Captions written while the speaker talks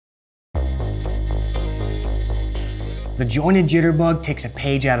The Jointed Jitterbug takes a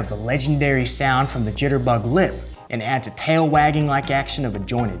page out of the legendary sound from the jitterbug lip and adds a tail wagging like action of a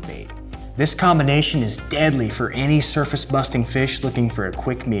jointed bait. This combination is deadly for any surface busting fish looking for a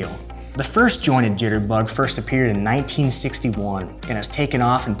quick meal. The first jointed jitterbug first appeared in 1961 and has taken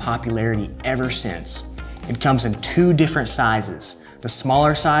off in popularity ever since. It comes in two different sizes, the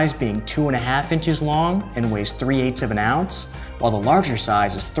smaller size being 2.5 inches long and weighs 3/8 of an ounce, while the larger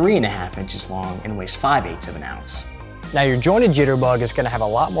size is 3.5 inches long and weighs 5/8 of an ounce. Now your jointed jitterbug is going to have a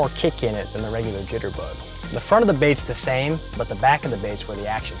lot more kick in it than the regular jitterbug. The front of the bait's the same, but the back of the bait's where the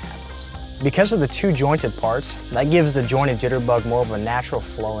action happens. Because of the two jointed parts, that gives the jointed jitterbug more of a natural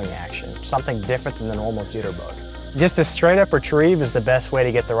flowing action, something different than the normal jitterbug. Just a straight up retrieve is the best way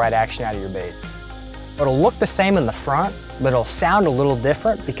to get the right action out of your bait. It'll look the same in the front, but it'll sound a little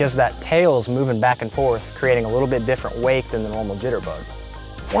different because that tail is moving back and forth, creating a little bit different wake than the normal jitterbug.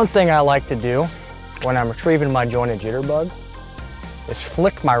 One thing I like to do when I'm retrieving my jointed jitterbug is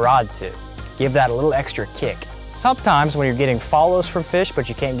flick my rod tip. Give that a little extra kick. Sometimes when you're getting follows from fish but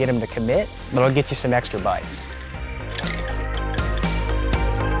you can't get them to commit, it'll get you some extra bites.